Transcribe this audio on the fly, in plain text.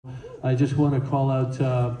I just want to call out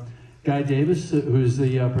Guy Davis, who's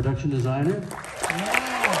the production designer. I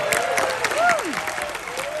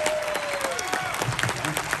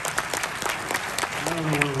don't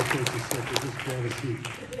know where we're supposed to sit, but just grab a seat.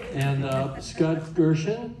 And Scott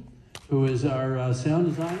Gershon, who is our sound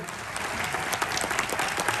designer.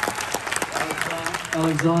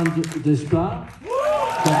 Alexandre Desplat,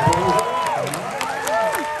 composer.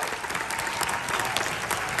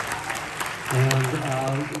 And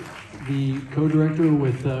the co-director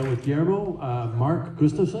with Guillermo, Mark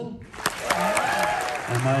Gustafson.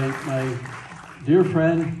 And my dear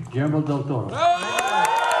friend, Guillermo del Toro.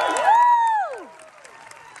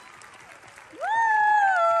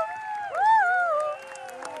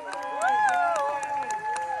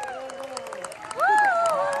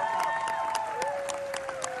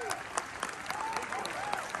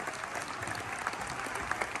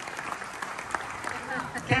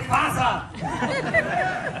 ¿Qué pasa?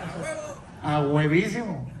 A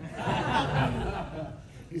huevísimo.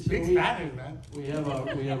 He speaks Spanish, man. We have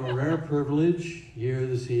a rare privilege here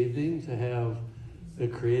this evening to have the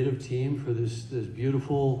creative team for this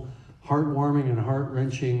beautiful, heartwarming and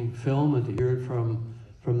heart-wrenching film, and to hear it from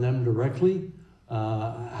them directly,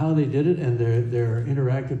 how they did it and their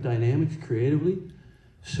interactive dynamics creatively.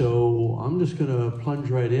 So I'm just going to plunge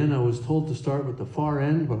right in. I was told to start with the far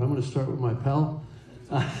end, but I'm going to start with my pal.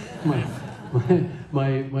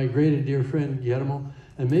 My great and dear friend Guillermo,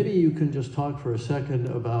 and maybe you can just talk for a second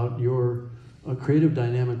about your creative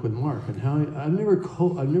dynamic with Mark and how I've never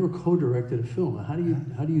co-directed a film. How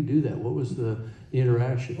do you do that? What was the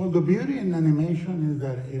interaction? Well, the beauty in animation is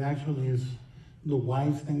that it actually is the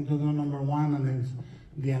wise thing to do. Number one, and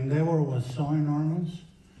the endeavor was so enormous,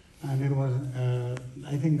 and it was.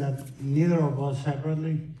 I think that neither of us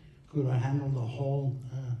separately could have handled the whole.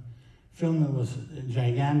 Film that was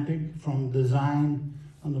gigantic, from design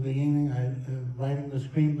on the beginning, writing the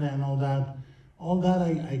screenplay and all that. All that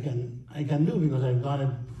I can do because I've done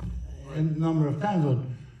it a number of times. But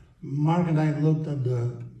Mark and I looked at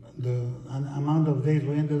the amount of days.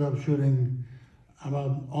 We ended up shooting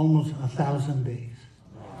about almost 1,000 days,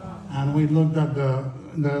 and we looked at the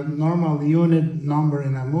normal unit number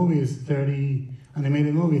in a movie is 30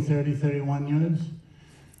 animated movie 31 units.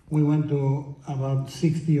 We went to about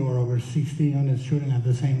 60 or over 60 units shooting at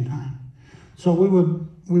the same time. So we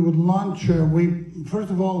would launch. First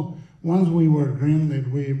of all, once we were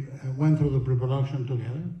greenlit, we went through the pre-production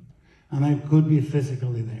together, and I could be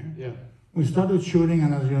physically there. Yeah. We started shooting,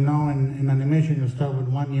 and as you know, in animation, you start with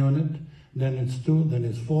one unit, then it's two, then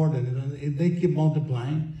it's four, then they keep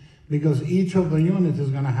multiplying, because each of the units is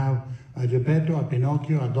going to have a Geppetto, a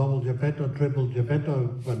Pinocchio, a double Geppetto, a triple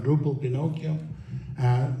Geppetto, a quadruple Pinocchio.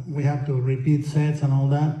 We have to repeat sets and all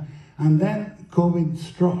that. And then COVID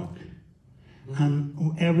struck,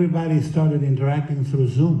 and everybody started interacting through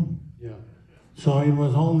Zoom. Yeah. So it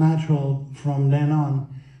was all natural from then on.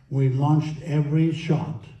 We launched every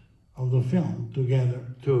shot of the film together.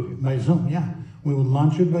 Two of you. By Zoom, yeah. We would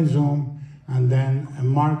launch it by Zoom, and then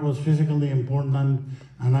Mark was physically important,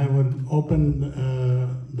 and I would open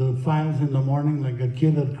the files in the morning like a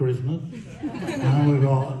kid at Christmas, and I would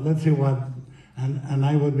go, let's see what. And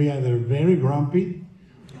I would be either very grumpy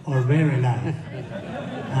or very nice.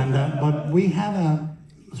 And but we had a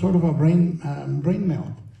sort of a brain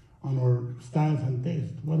melt on our styles and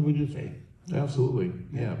taste. What would you say? Absolutely,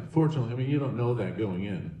 yeah. Fortunately, I mean, you don't know that going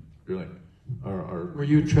in. You're like, Were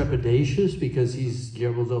you trepidatious because he's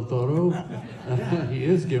Guillermo del Toro? He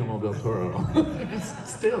is Guillermo del Toro.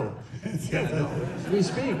 Still. Yeah, no, we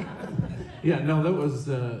speak. Yeah, no, that was,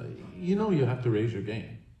 you know, you have to raise your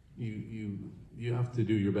game. You have to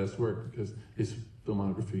do your best work because his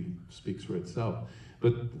filmography speaks for itself.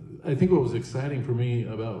 But I think what was exciting for me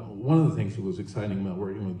one of the things that was exciting about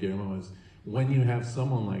working with Guillermo is when you have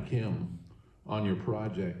someone like him on your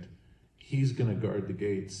project, he's going to guard the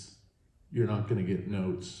gates. You're not going to get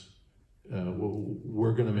notes.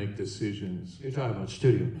 We're going to make decisions. You're talking about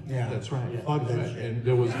studio. Yeah. That's right. Yeah. That's right. And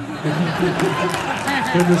there was... Couldn't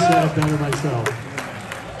have said it better myself.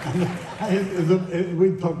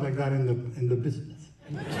 We talk like that in the business.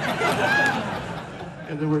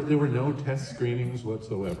 And there were no test screenings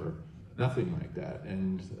whatsoever, nothing like that.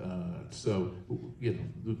 And so, you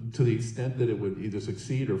know, to the extent that it would either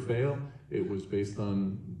succeed or fail, it was based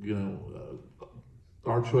on, you know,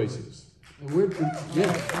 our choices. And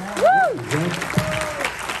yeah.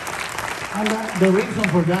 And the reason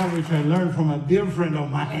for that, which I learned from a dear friend of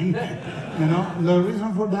mine, you know, the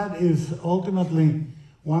reason for that is ultimately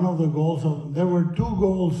one of the goals there were two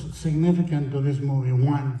goals significant to this movie.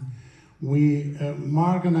 One,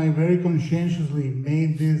 Mark and I very conscientiously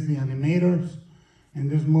made this the animators in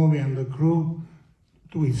this movie, and the crew,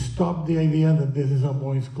 we stopped the idea that this is a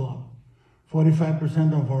boys' club.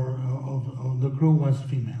 45% of the crew was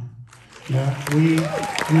female. Yeah, we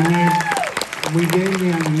gave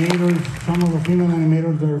the animators, some of the female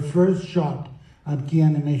animators, their first shot at key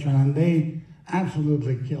animation, and they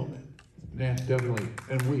absolutely killed it. Yeah, definitely.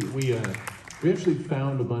 And we actually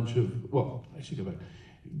found a bunch of, well, I should go back.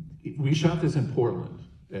 We shot this in Portland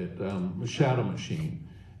at Shadow Machine.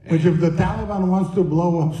 Which, if the Taliban wants to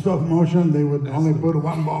blow up stop motion, they would only put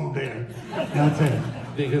one bomb there. That's it.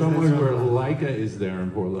 Because that's where Leica is there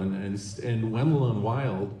in Portland, and Wendell and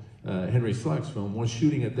Wild, Henry Sluck's film, was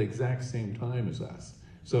shooting at the exact same time as us.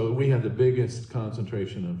 So we had the biggest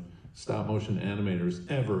concentration of stop motion animators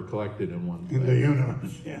ever collected in one place. In the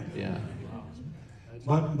universe, yeah. Yeah.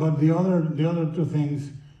 But the other two things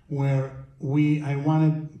were I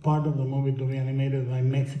wanted part of the movie to be animated by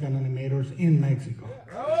Mexican animators in Mexico.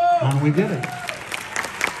 And we did it.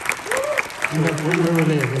 Where were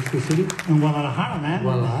they? What's the city? In Guadalajara, man.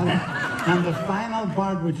 Guadalajara. And the final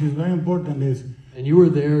part, which is very important, is... And you were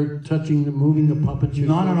there moving the puppets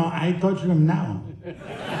yourself? No, I touch them now.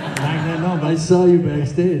 But I saw you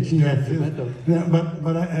backstage. Yes, but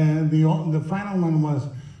the final one was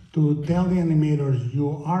to tell the animators,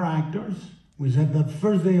 you are actors. We said that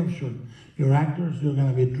first day of shoot, you're actors, you're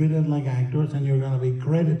going to be treated like actors, and you're going to be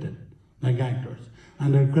credited like actors.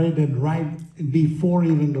 And they're credited right before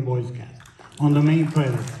even the voice cast, on the main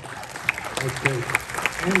credits. That's great.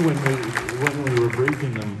 And when we were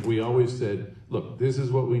briefing them, we always said, look, this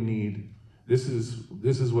is what we need. This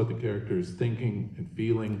is what the character is thinking and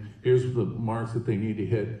feeling. Here's the marks that they need to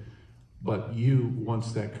hit. But you,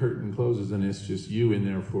 once that curtain closes and it's just you in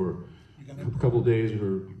there for a couple of days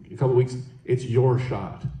or a couple of weeks, it's your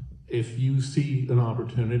shot. If you see an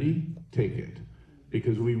opportunity, take it.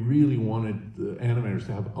 Because we really wanted the animators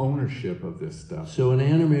to have ownership of this stuff. So an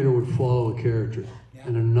animator would follow a character,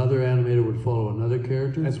 and another animator would follow another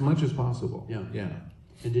character? As much as possible. Yeah. Yeah.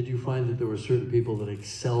 And did you find that there were certain people that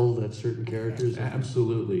excelled at certain characters?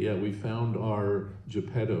 Absolutely, yeah. We found our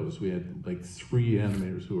Geppettos. We had like 3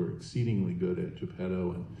 animators who were exceedingly good at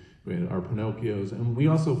Geppetto, and we had our Pinocchios, and we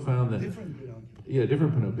also found that different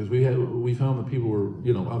Pinocchios. We found that people were,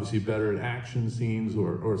 obviously better at action scenes,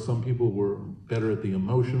 or some people were better at the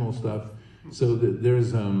emotional stuff. So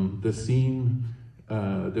there's the scene.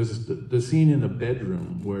 There's the scene in the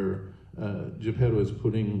bedroom where Geppetto is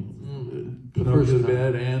putting Pinocchio to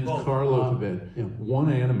bed and Carlo to bed. Yeah. One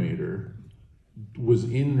animator was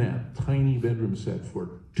in that tiny bedroom set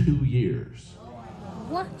for 2 years.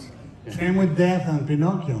 What? Same with Death and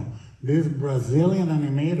Pinocchio. This Brazilian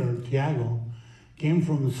animator, Thiago, came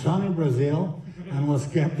from sunny Brazil and was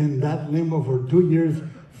kept in that limbo for 2 years,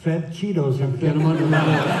 fed Cheetos and Get him under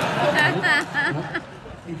the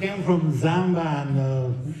He came from Zamba and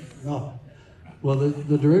no. Well,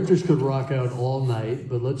 the directors could rock out all night,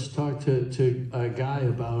 but let's talk to a guy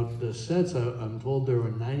about the sets. I'm told there were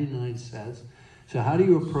 99 sets. So how do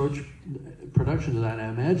you approach production of that? I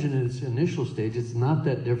imagine in its initial stage, it's not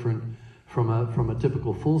that different from a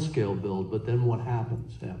typical full-scale build, but then what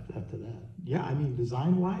happens after that? Yeah, I mean,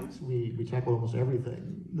 design-wise, we tackle almost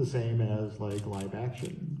everything the same as like live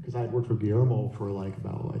action. Because I'd worked for Guillermo for like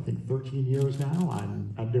about, I think, 13 years now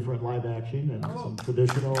on different live action and some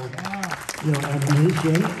traditional,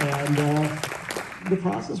 animation. And the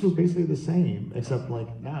process was basically the same, except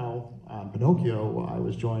like now on Pinocchio, I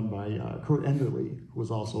was joined by Kurt Enderle, who was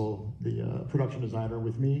also the production designer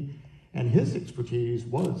with me. And his expertise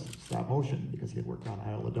was stop motion because he had worked on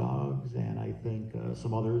Isle of Dogs and I think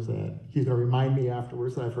some others that he's going to remind me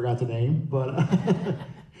afterwards that I forgot to name. But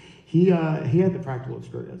he had the practical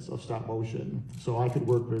experience of stop motion. So I could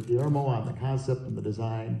work with Guillermo on the concept and the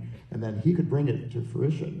design, and then he could bring it to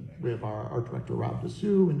fruition with our art director, Rob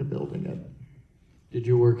Dessous, into building it. Did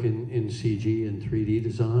you work in CG and 3D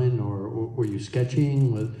design, or were you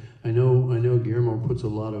sketching? I know Guillermo puts a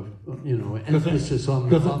lot of emphasis on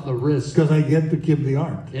the risk. Because I get to keep the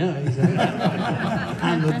art. Yeah, exactly.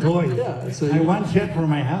 And the toys. Yeah, so I want shit for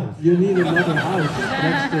my house. You need another house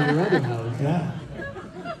next to your other house. Yeah.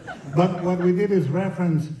 But what we did is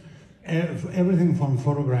reference everything from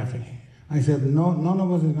photography. I said, none of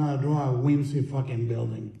us is gonna draw a whimsy fucking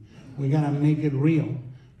building. We gotta make it real.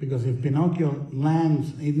 Because if Pinocchio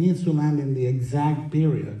lands, it needs to land in the exact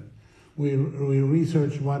period. We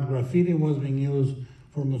researched what graffiti was being used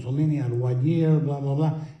for Mussolini at what year, blah, blah,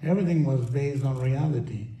 blah. Everything was based on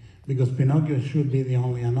reality because Pinocchio should be the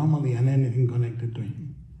only anomaly and anything connected to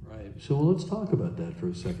him. Right. So let's talk about that for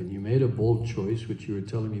a second. You made a bold choice, which you were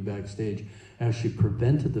telling me backstage, actually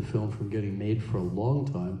prevented the film from getting made for a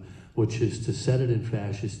long time, which is to set it in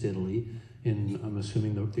fascist Italy, in I'm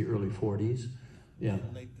assuming the early 40s. Yeah.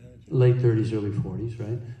 Late 30s, early 40s,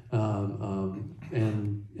 right?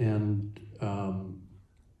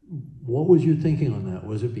 What was your thinking on that?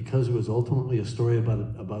 Was it because it was ultimately a story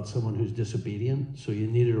about someone who's disobedient, so you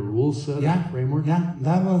needed a rule set, a framework? Yeah,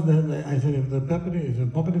 that was I said, if the puppet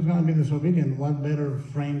is going to be disobedient, what better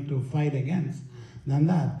frame to fight against than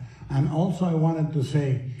that? And also I wanted to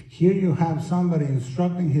say, here you have somebody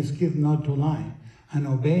instructing his kid not to lie and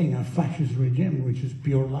obeying a fascist regime, which is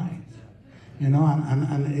pure lies. You know,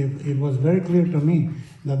 and it was very clear to me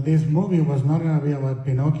that this movie was not going to be about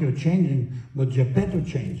Pinocchio changing, but Geppetto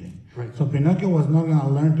changing. Right. So Pinocchio was not going to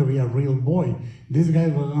learn to be a real boy. This guy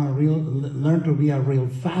was going to learn to be a real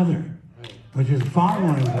father, right, which is far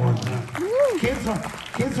more important.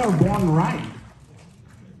 Kids are born right.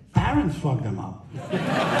 Parents fuck them up.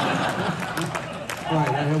 All right,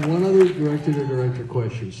 I have one other director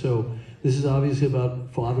question. So this is obviously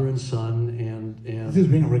about father and son, and this is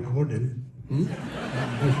being recorded.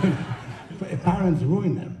 Parents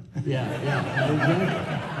ruin them. Yeah,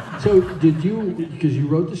 exactly. So did you, because you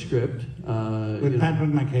wrote the script. With Patrick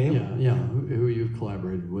McHale. Yeah, who you've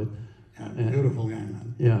collaborated with. Yeah, beautiful guy,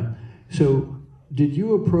 man. Yeah. So did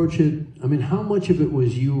you approach it, I mean, how much of it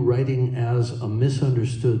was you writing as a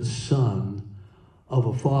misunderstood son of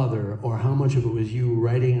a father, or how much of it was you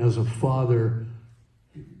writing as a father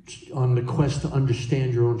on the quest to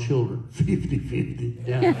understand your own children? 50-50.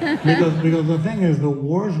 Yeah. because the thing is, the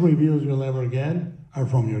worst reviews you'll ever get are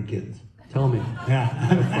from your kids. Tell me. Yeah.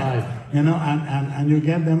 5. You know, and you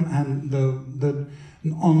get them, and the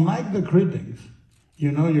unlike the critics,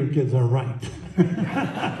 you know your kids are right.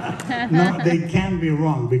 No, they can't be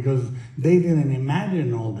wrong because they didn't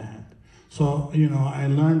imagine all that. So, you know, I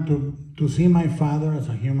learned to see my father as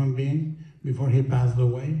a human being before he passed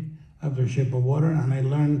away after Shape of Water, and I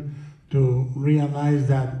learned to realize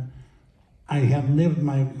that I have lived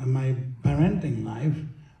my parenting life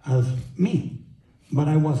as me, but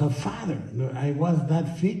I was a father. I was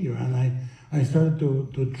that figure, and I started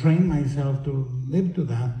to train myself to live to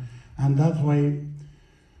that, and that's why,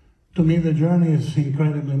 to me, the journey is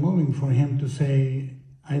incredibly moving for him to say,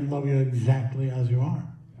 I love you exactly as you are,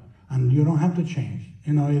 and you don't have to change.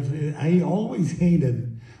 You know, I always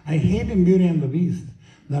hated Beauty and the Beast,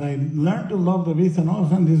 that I learned to love the Beast, and all of a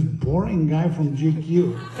sudden this boring guy from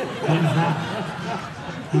GQ comes out.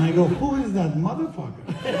 And I go, who is that motherfucker?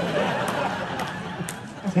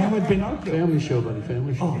 Same with Pinocchio. Family show, buddy,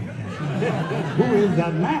 family show. Oh, who is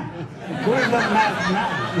that man? Who is that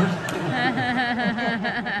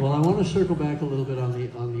man? Well, I want to circle back a little bit on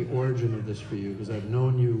the origin of this for you, because I've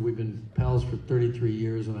known you, we've been pals for 33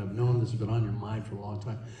 years, and I've known this has been on your mind for a long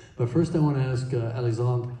time. But first I want to ask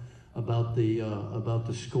Alexandre about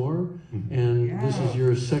the score, and this is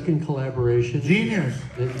your second collaboration. Genius.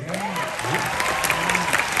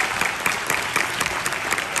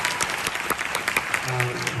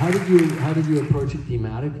 How did you approach it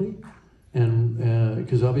thematically? And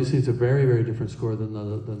because obviously it's a very, very different score than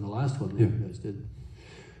the last one that you guys did.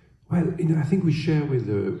 Well, you know, I think we share with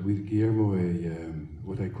Guillermo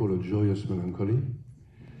what I call a joyous melancholy,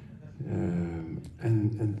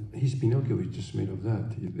 and his Pinocchio is just made of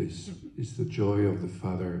that. It's the joy of the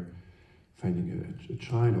father finding a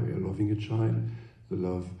child, or loving a child, the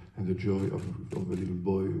love and the joy of a little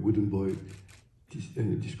boy, a wooden boy,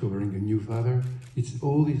 discovering a new father. It's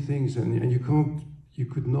all these things, and you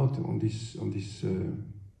could not on this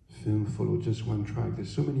film follow just one track.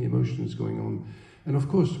 There's so many emotions going on, and of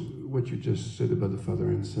course, what you just said about the father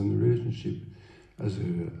and son relationship, as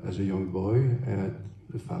a young boy,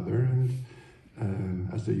 the father, and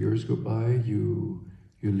as the years go by, you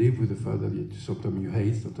live with the father. Sometimes you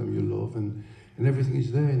hate, sometimes you love, and everything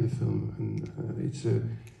is there in the film. And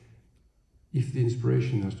if the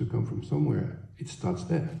inspiration has to come from somewhere, it starts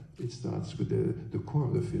there. It starts with the core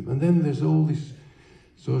of the film, and then there's all this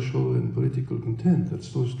social and political content that's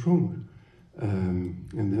so strong. And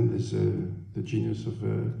then there's the genius of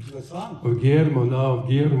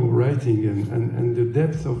Guillermo writing, and the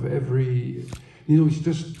depth of every. You know,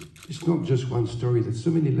 it's not just one story. There's so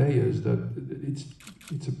many layers that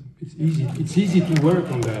it's easy to work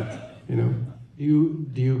on that. You know.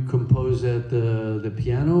 Do you compose at the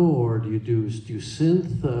piano, or do you do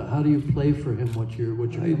synth? How do you play for him? What you're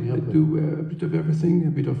coming up with? I do a bit of everything. A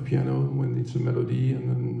bit of piano when it's a melody,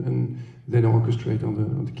 and then orchestrate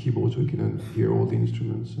on the keyboard so you can hear all the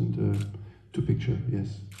instruments and to picture.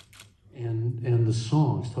 Yes. And the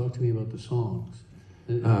songs. Talk to me about the songs.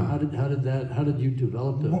 How did you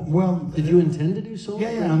develop them? Well, did you intend to do songs?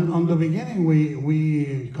 Yeah. On the beginning,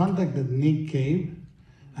 we contacted Nick Cave,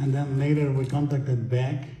 and then later we contacted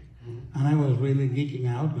Beck, and I was really geeking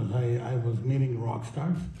out because I was meeting rock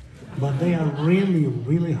stars, but they are really,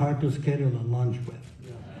 really hard to schedule a lunch with.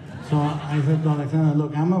 So I said to Alexander,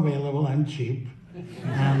 look, I'm available, I'm cheap,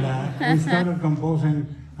 and we started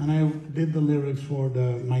composing, and I did the lyrics for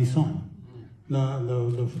my son,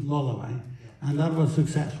 the lullaby, and that was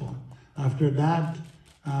successful. After that,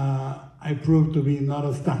 I proved to be not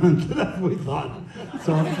as talented as we thought.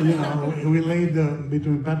 So, you know, we laid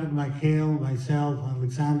between Patrick McHale, myself,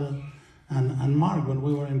 Alexander, and Mark, when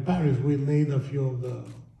we were in Paris, we laid a few of the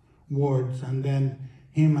words, and then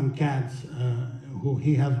him and Katz, who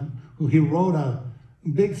he wrote a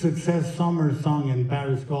big success summer song in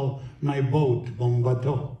Paris called My Boat, Mon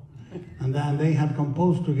Bateau. And then they had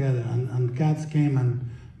composed together, and Katz came and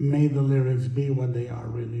made the lyrics be what they are,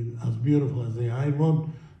 really, as beautiful as they are. I wrote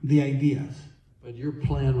the ideas. But your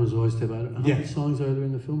plan was always to about, how many songs are there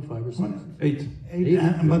in the film? 5 or 6?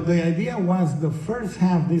 8. But the idea was the first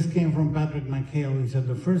half, this came from Patrick McHale, he said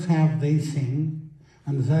the first half they sing,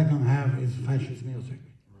 and the second half is fascist music.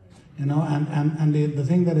 You know, and the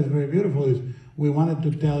thing that is very beautiful is we wanted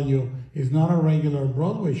to tell you it's not a regular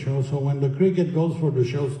Broadway show, so when the cricket goes for the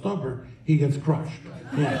showstopper, he gets crushed.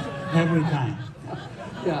 Yeah, every time.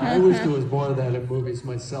 Yeah, I wish there was more of that in movies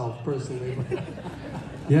myself, personally.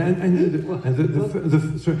 Yeah, and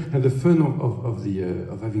the fun of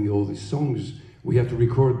having all these songs, we had to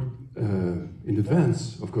record in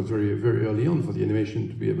advance, of course, very very early on for the animation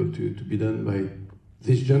to be able to be done by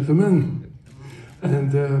this gentleman.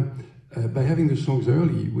 And by having the songs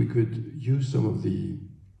early, we could use some of the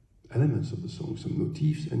elements of the song, some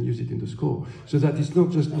motifs, and use it in the score. So that it's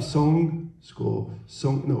not just a song, score,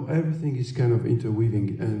 song, no, everything is kind of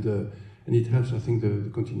interweaving, and it helps, I think, the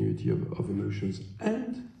continuity of emotions.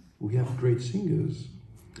 And we have great singers.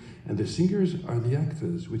 And the singers are the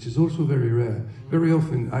actors, which is also very rare. Very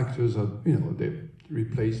often actors are, you know, they're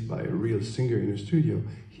replaced by a real singer in a studio.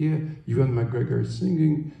 Here, Ewan McGregor is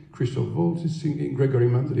singing, Christoph Waltz is singing, Gregory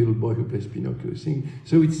Mann, the little boy who plays Pinocchio, is singing.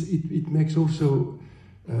 So it makes also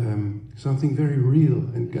something very real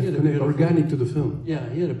and kind of organic to the film. Yeah,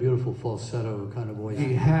 he had a beautiful falsetto kind of voice.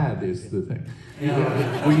 He had is the thing.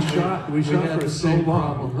 Yeah. We shot for so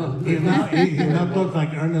long. Huh? He now looks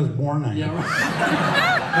like Ernest Borgnine. Yeah,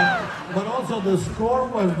 right. But also the score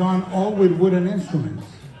was done all with wooden instruments.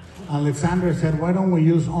 Alexander said, why don't we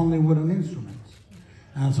use only wooden instruments?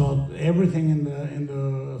 And so everything in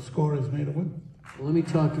the score is made of wood. Well, let me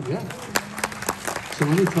talk. Yeah. So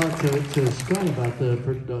let me talk to Scott about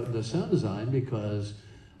the sound design, because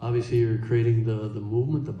obviously you're creating the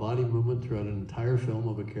movement, the body movement throughout an entire film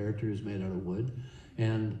of a character who's made out of wood,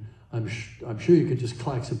 and I'm sure you could just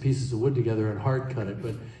clack some pieces of wood together and hard cut it,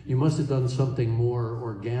 but you must have done something more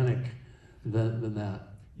organic than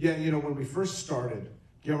that. Yeah, you know, when we first started,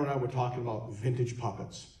 Guillermo and I were talking about vintage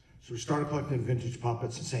puppets. So we started collecting vintage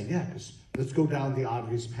puppets and saying, yeah, let's go down the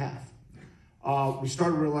obvious path. We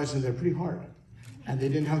started realizing they're pretty hard, and they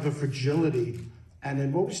didn't have the fragility. And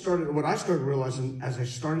then what I started realizing as I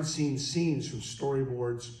started seeing scenes from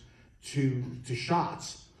storyboards to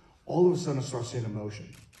shots, all of a sudden I started seeing emotion.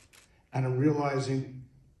 And I'm realizing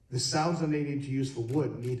the sounds that they need to use for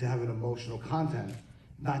wood need to have an emotional content,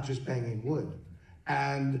 not just banging wood.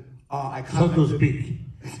 And I so to speak.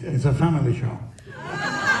 It's a family show.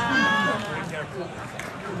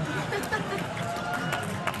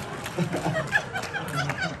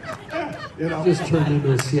 You know, Just turned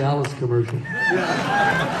into a Cialis commercial.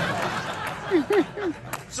 Yeah.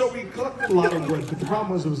 So we collected a lot of wood, but the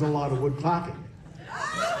problem was there was a lot of wood clacking.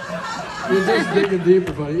 You're just digging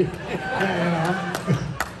deeper, buddy. Yeah, you know.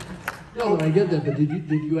 No, I get that, but did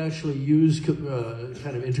you actually use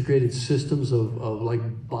kind of integrated systems of like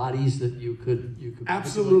bodies that you could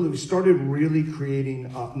Absolutely. We started really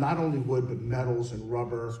creating not only wood, but metals and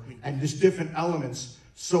rubber and just different elements.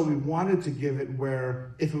 So we wanted to give it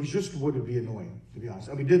where if it was just wood, it'd be annoying, to be honest.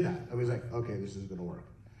 And we did that. And we was like, okay, this is going to work.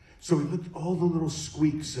 So we looked at all the little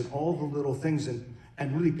squeaks and all the little things and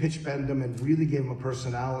really pitch bend them and really gave them a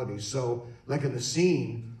personality. So like in the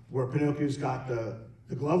scene where Pinocchio's got the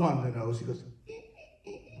glove on the nose, he goes,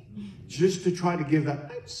 just to try to give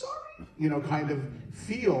that, I'm sorry, you know, kind of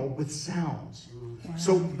feel with sounds. Wow.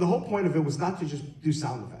 So the whole point of it was not to just do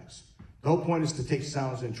sound effects. The whole point is to take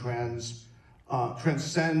sounds and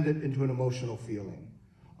transcend it into an emotional feeling.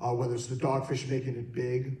 Whether it's the dogfish making it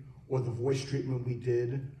big or the voice treatment we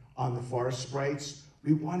did on the forest sprites,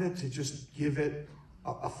 we wanted to just give it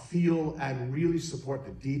a feel and really support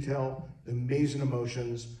the detail, the amazing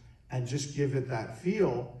emotions, and just give it that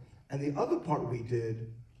feel. And the other part we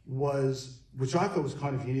did was, which I thought was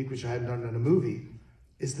kind of unique, which I hadn't done in a movie,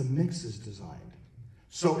 is the mix is designed.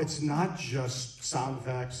 So it's not just sound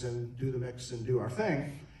effects and do the mix and do our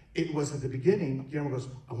thing. It was at the beginning, Guillermo goes,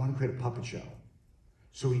 I want to create a puppet show.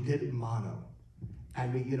 So we did it in mono.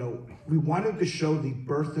 And we wanted to show the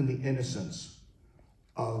birth and the innocence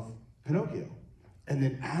of Pinocchio. And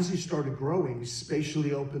then as he started growing, we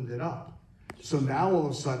spatially opened it up. So now all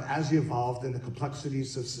of a sudden, as he evolved in the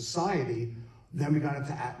complexities of society, then we got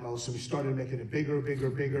into Atmos and we started making it bigger, bigger,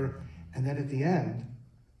 bigger. And then at the end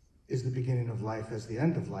is the beginning of life as the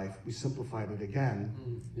end of life. We simplified it again.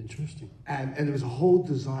 Interesting. And there was a whole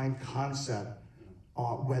design concept,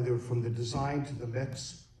 whether from the design to the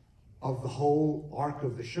mix of the whole arc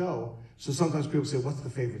of the show. So sometimes people say, what's the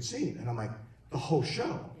favorite scene? And I'm like, the whole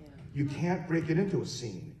show. You can't break it into a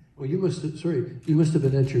scene. Well, you must have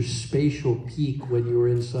been at your spatial peak when you were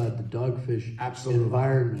inside the dogfish Absolutely.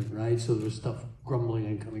 environment, right? So there was stuff grumbling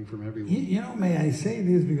and coming from everywhere. May I say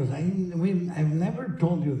this because I've never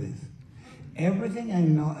told you this. Everything I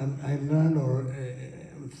know, I learned or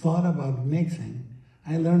thought about mixing,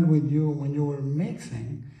 I learned with you when you were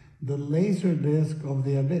mixing the laser disc of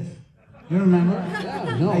the Abyss. You remember?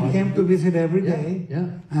 Yeah, no. I came to visit every day, Yeah.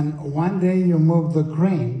 and one day you moved a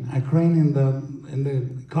crane in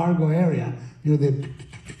the cargo area. You did,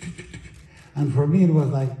 and for me it was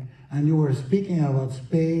like, and you were speaking about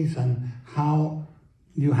space and how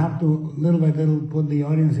you have to little by little put the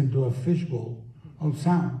audience into a fishbowl of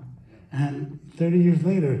sound. And 30 years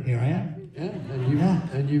later, here I am. Yeah,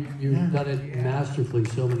 and you've done it masterfully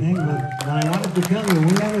so many Hey, times. but I wanted to tell you,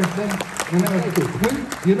 we never said,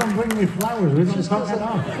 you don't bring me flowers, we don't talk at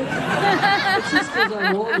all. It's just because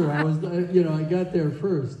I'm older. I got there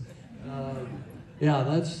first. Yeah,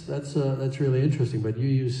 that's really interesting. But you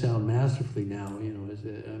use sound masterfully now.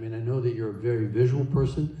 I know that you're a very visual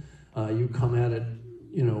person. You come at it,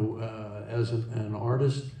 as an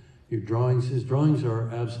artist. His drawings are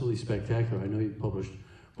absolutely spectacular. I know you've published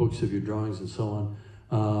books of your drawings and so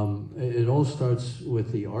on. It all starts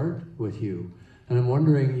with the art with you. And I'm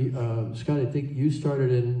wondering, Scott, I think you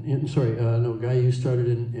started you started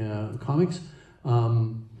in comics,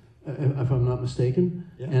 if I'm not mistaken.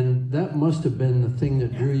 Yeah. And that must have been the thing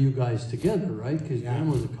that drew you guys together, right? Because Dan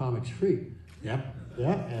was a comics freak. Yep.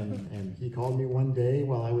 Yeah, and he called me one day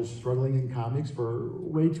while I was struggling in comics for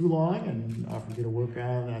way too long and offered me to work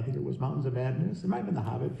on, I think it was Mountains of Madness. It might have been The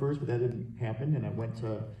Hobbit first, but that didn't happen. And I went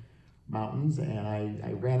to Mountains and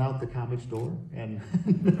I ran out the comic store and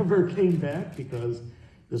never came back because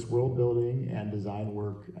this world building and design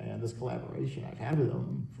work and this collaboration I've had with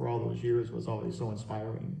them for all those years was always so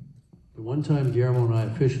inspiring. The one time Guillermo and I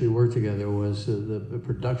officially worked together was the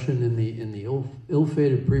production in the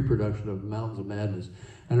ill-fated pre-production of Mountains of Madness.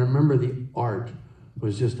 And I remember the art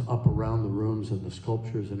was just up around the rooms and the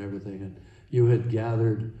sculptures and everything. And you had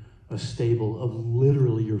gathered a stable of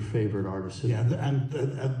literally your favorite artists. Yeah, and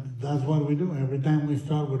that's what we do. Every time we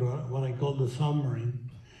start with what I call the submarine,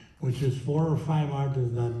 which is 4 or 5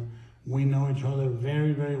 artists that we know each other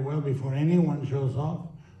very, very well. Before anyone shows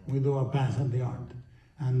up, we do a pass at the art.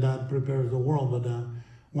 And that prepares the world. But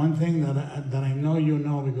one thing that I know you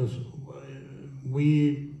know, because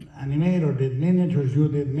we animate or did miniatures, you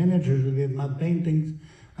did miniatures, you did mud paintings,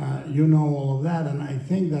 you know all of that. And I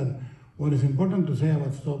think that what is important to say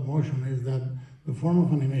about stop motion is that the form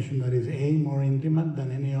of animation that is more intimate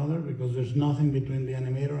than any other, because there's nothing between the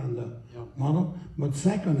animator and the model. But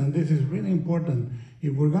second, and this is really important,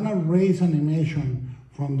 if we're gonna raise animation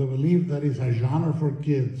from the belief that it's a genre for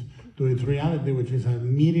kids to its reality, which is a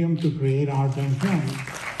medium to create art and film,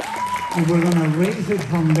 and we're going to raise it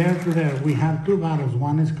from there to there. We have 2 battles.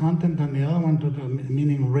 One is content and the other one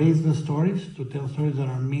meaning raise the stories, to tell stories that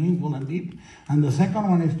are meaningful and deep. And the second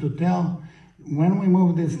one is to tell, when we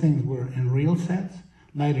move these things, we're in real sets,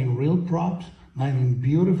 lighting real props, lighting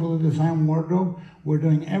beautifully designed wardrobe. We're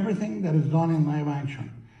doing everything that is done in live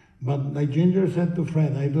action. But like Ginger said to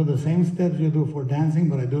Fred, I do the same steps you do for dancing,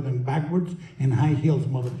 but I do them backwards in high heels,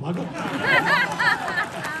 motherfucker.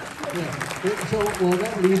 So, well,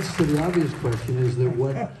 that leads to the obvious question: is that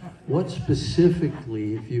what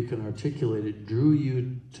specifically, if you can articulate it, drew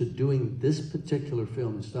you to doing this particular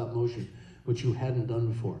film in stop motion, which you hadn't done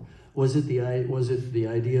before? Was it the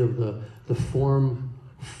idea of the form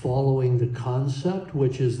following the concept,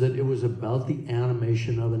 which is that it was about the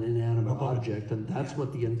animation of an inanimate object, and that's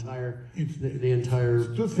what the entire. It's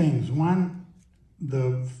 2 things. One,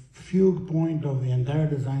 the fugue point of the entire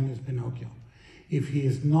design is Pinocchio. If he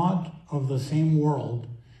is not of the same world,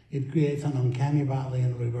 it creates an uncanny valley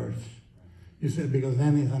in reverse. You see, because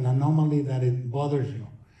then it's an anomaly that it bothers you.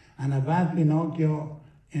 And a bad Pinocchio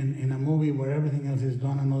in a movie where everything else is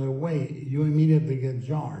done another way, you immediately get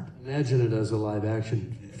jarred. Imagine it as a live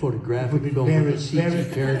action photographic It would be film very, with a CG very,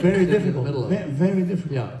 character very in the difficult. middle of it. Very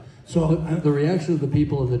difficult. Yeah. So The reaction of the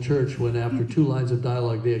people in the church when after 2 lines of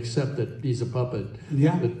dialogue they accept that he's a puppet.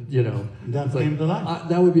 Yeah. That, you know. that it's came to life.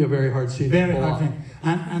 that would be a very hard scene Very to pull hard off. thing.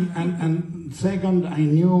 And second, I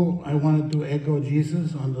knew I wanted to echo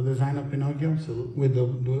Jesus on the design of Pinocchio. Absolutely.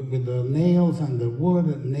 With the nails and the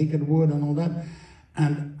wood, naked wood and all that.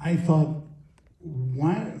 And I thought,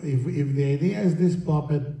 why, if the idea is this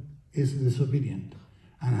puppet is disobedient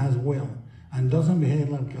and has will and doesn't behave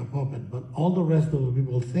like a puppet, but all the rest of the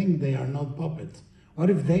people think they are not puppets, what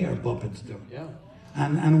if they are puppets too? Yeah.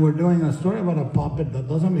 And we're doing a story about a puppet that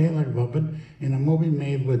doesn't behave like a puppet in a movie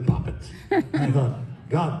made with puppets. And I thought,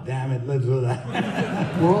 God damn it, let's do that.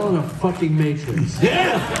 We're all in a fucking matrix.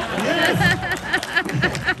 Yes!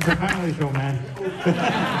 It's a family show, man.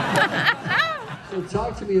 So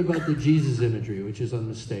talk to me about the Jesus imagery, which is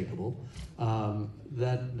unmistakable.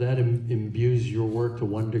 That imbues your work to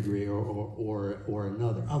one degree or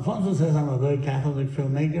another. Alfonso says I'm a very Catholic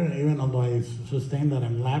filmmaker, even although I sustain that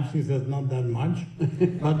I'm lapsed, he says not that much.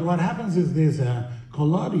 But what happens is this,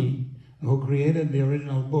 Collodi, who created the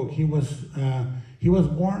original book, he was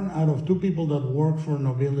born out of 2 people that worked for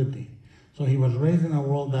nobility. So he was raised in a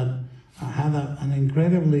world that had a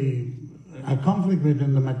conflict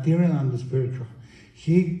between the material and the spiritual.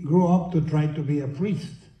 He grew up to try to be a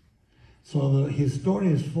priest. So his story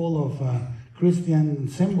is full of Christian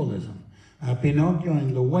symbolism. Pinocchio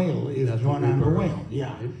in the whale is Jonah and the whale,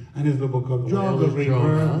 yeah. And it's the book of Job, the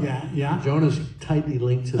rebirth, yeah. Jonah's tightly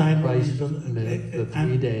linked to Christ, the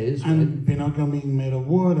 3 days, right? And Pinocchio being made of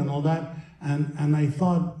wood and all that. And I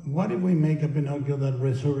thought, what if we make a Pinocchio that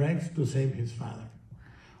resurrects to save his father?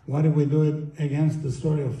 What if we do it against the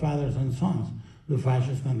story of fathers and sons? The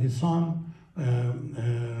fascist and his son,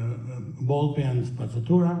 Volpe and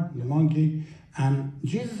Spazzatura, the monkey, and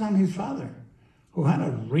Jesus and his father, who had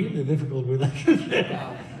a really difficult relationship.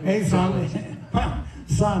 Hey, son,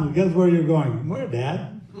 son, guess where you're going? Where,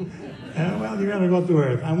 Dad? Well, you're going to go to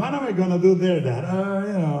Earth. And what am I going to do there, Dad?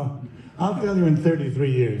 I'll tell you in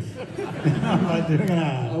 33 years. But you're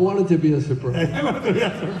gonna... I want it to be a surprise. I want it to be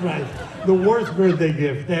a surprise. The worst birthday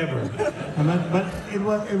gift ever. But it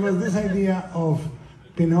was this idea of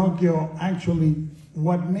Pinocchio. Actually,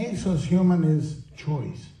 what makes us human is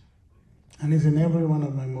choice. And it's in every one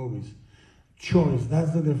of my movies. Choice,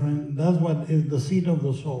 that's the difference. That's what is the seat of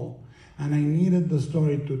the soul. And I needed the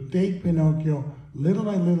story to take Pinocchio little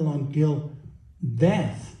by little until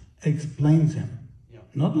death explains him.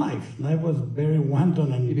 Not life. Life was very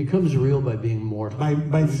wanton, and He becomes real by being mortal.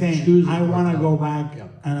 by saying, chooses I want to go back, Yeah.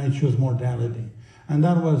 and I choose mortality. And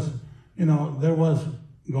that was, there was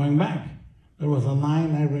going back. There was a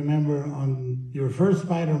line I remember on your first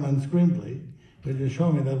Spider-Man screenplay, that you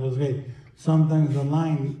showed me that was great. Sometimes the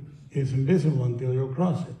line is invisible until you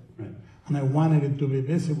cross it. Right. And I wanted it to be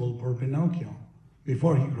visible for Pinocchio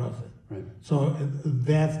before he crossed it. Right. So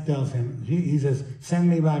Death tells him, he says, send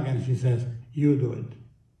me back, and she says, you do it.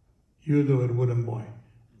 You do it, wooden boy.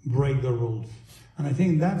 Break the rules. And I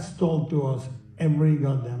think that's told to us every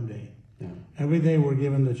goddamn day. Yeah. Every day we're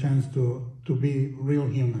given the chance to be real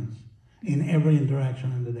humans in every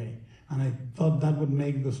interaction in the day. And I thought that would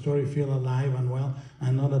make the story feel alive and well,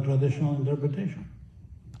 and not a traditional interpretation.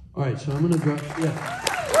 All right, so I'm going to drop. Yeah.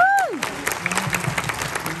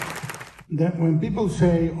 That when people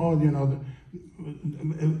say,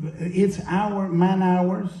 it's man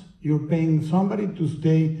hours, you're paying somebody to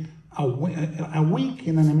stay a week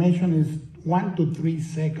in animation is 1 to 3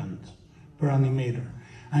 seconds per animator.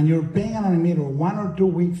 And you're paying an animator 1 or 2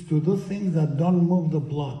 weeks to do things that don't move the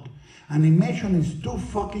plot. Animation is too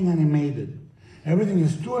fucking animated. Everything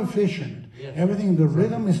is too efficient. Yes. Everything, the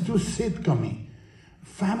rhythm is too sitcom-y.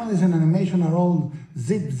 Families in animation are all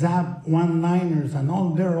zip-zap one-liners,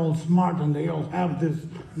 and they're all smart, and they all have this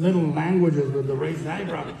little languages with the raised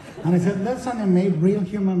eyebrow. And I said, let's animate real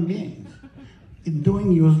human beings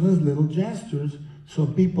doing useless little gestures, so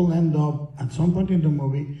people end up, at some point in the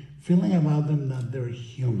movie, feeling about them that they're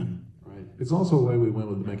human. Right. It's also why we went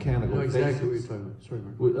with mechanical No, exactly what you're faces. talking about. Sorry,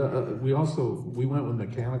 Mark. We went with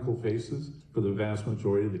mechanical faces for the vast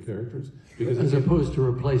majority of the characters because As opposed to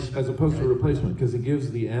replacement. as opposed to right? replacement, because it gives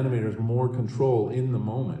the animators more control in the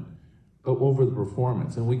moment over the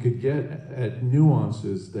performance, and we could get at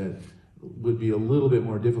nuances that would be a little bit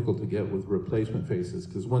more difficult to get with replacement faces,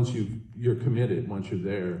 because once you're committed, once you're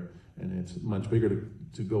there, and it's much bigger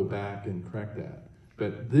to go back and correct that.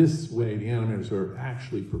 But this way, the animators are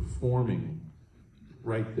actually performing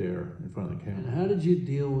right there in front of the And camera. how did you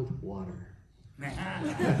deal with water?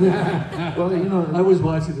 Well, you know, I was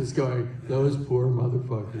watching this going, those poor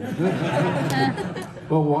motherfuckers.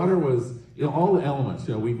 well, water was, you know, all the elements.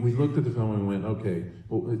 You know, we looked at the film and went, okay,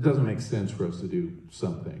 well, it doesn't make sense for us to do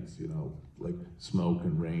some things, you know, like smoke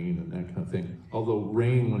and rain and that kind of thing. Although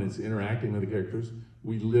rain, when it's interacting with the characters,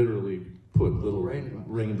 we literally put little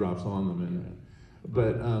raindrops on them in there.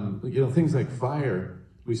 But, you know, things like fire,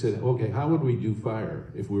 we said, okay, how would we do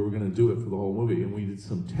fire if we were going to do it for the whole movie? And we did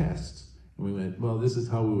some tests. And we went, well, this is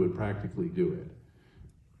how we would practically do it.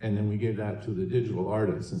 And then we gave that to the digital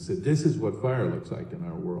artists and said, this is what fire looks like in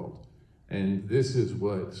our world. And this is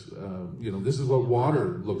what, you know, this is what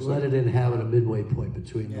water looks like. Let it inhabit a midway point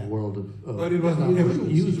between the world of But it was You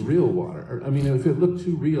couldn't use real water. I mean, if it looked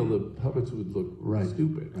too real, the puppets would look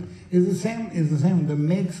stupid. Right. It's the same. The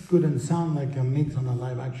mix couldn't sound like a mix on a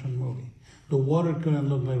live action movie. The water couldn't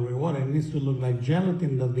look like real water. It needs to look like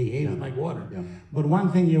gelatin that behaves like water. Yeah. But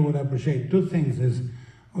one thing you would appreciate, two things, is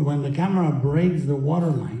when the camera breaks the water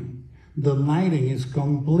line, the lighting is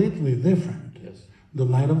completely different. Yes. The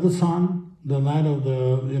light of the sun, the light of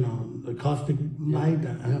the caustic light.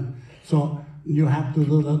 So you have to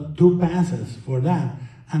do the two passes for that.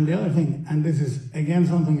 And the other thing, and this is again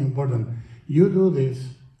something important, you do this,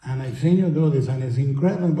 and I've seen you do this, and it's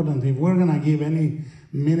incredibly important. If we're gonna give any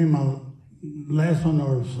minimal lesson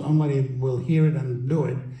or somebody will hear it and do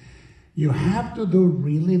it, you have to do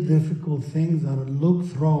really difficult things that look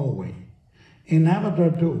throwaway. In Avatar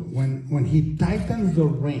 2, when he tightens the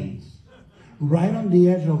reins right on the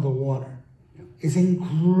edge of the water, it's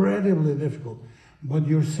incredibly difficult. But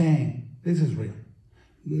you're saying, this is real.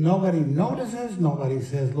 Nobody notices, nobody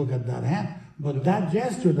says, look at that hand. But that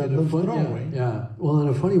gesture that looks throwaway. Yeah. Well, in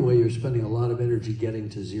a funny way, you're spending a lot of energy getting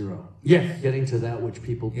to zero. Yes. Getting to that which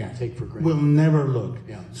people take for granted. Will never look.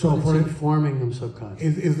 Yeah. So it's for informing them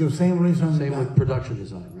subconsciously. is the same reason. Same with production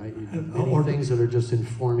design, right? You do many things that are just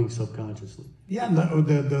informing subconsciously. Yeah,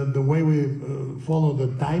 the way we follow the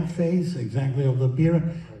typeface exactly of the period.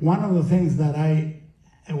 One of the things that I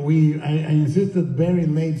insisted very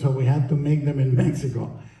late, so we had to make them in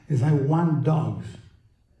Mexico, is I want dogs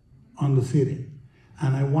on the city.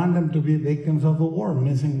 And I want them to be victims of the war,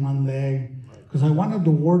 missing one leg. Because I wanted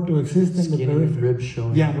the war to exist in the periphery. Ribs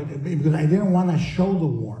showing. Yeah, because I didn't want to show the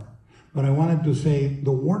war. But I wanted to say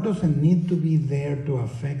the war doesn't need to be there to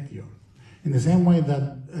affect you. In the same way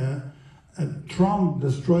that Trump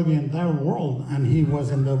destroyed the entire world and he was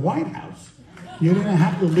in the White House. You didn't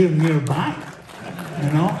have to live nearby. You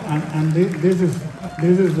know, and this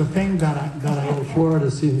is the thing that I Florida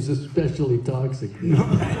seems especially toxic.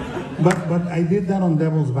 But I did that on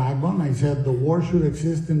Devil's Backbone. I said the war should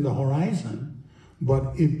exist in the horizon,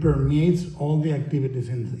 but it permeates all the activities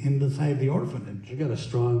inside the orphanage. You got a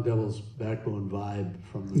strong Devil's Backbone vibe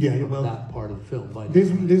from that part of the film.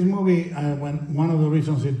 This movie, when one of the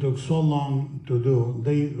reasons it took so long to do,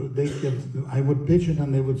 I would pitch it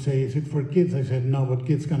and they would say, "Is it for kids?" I said, "No, but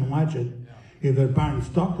kids can watch it if their parents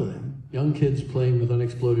talk to them." Young kids playing with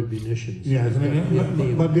unexploded munitions. Yes,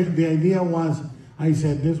 but the idea was, I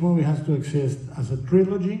said, this movie has to exist as a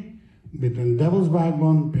trilogy between Devil's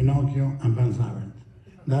Backbone, Pinocchio, and Pan's Labyrinth.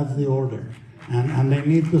 That's the order. And they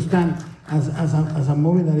need to stand as a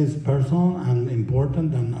movie that is personal and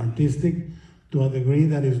important and artistic to a degree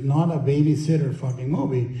that is not a babysitter fucking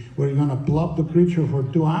movie where you're going to plop the creature for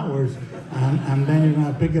 2 hours and then you're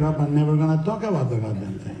going to pick it up and never going to talk about the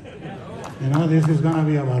goddamn thing. You know, this is going to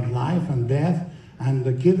be about life and death, and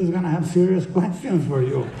the kid is going to have serious questions for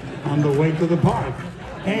you on the way to the park.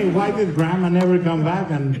 Hey, why did Grandma never come back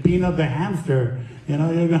and Peanut the hamster? You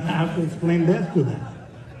know, you're going to have to explain this to them.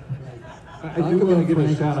 I do want to give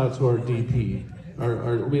a shout out to our DP.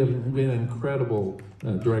 We have an incredible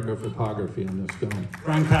director of photography on this film.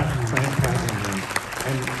 Frank Passman.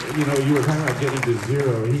 And you know, you were talking about getting to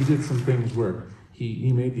zero. He did some things where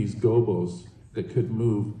he made these gobos that could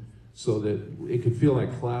move so that it could feel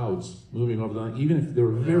like clouds moving over the line, even if they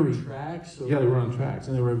were very tracks. Yeah, they were on tracks,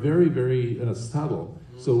 and they were very, very subtle.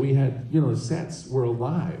 So we had, you know, the sets were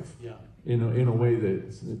alive. Yeah. In a way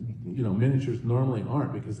that, you know, miniatures normally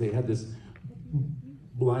aren't, because they had this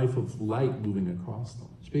life of light moving across them.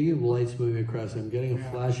 Speaking of lights moving across, I'm getting a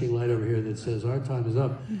flashing light over here that says our time is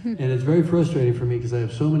up. And it's very frustrating for me because I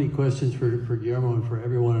have so many questions for Guillermo and for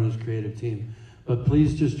everyone on his creative team. But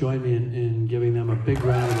please just join me in giving them a big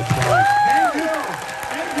round of applause. Thank you.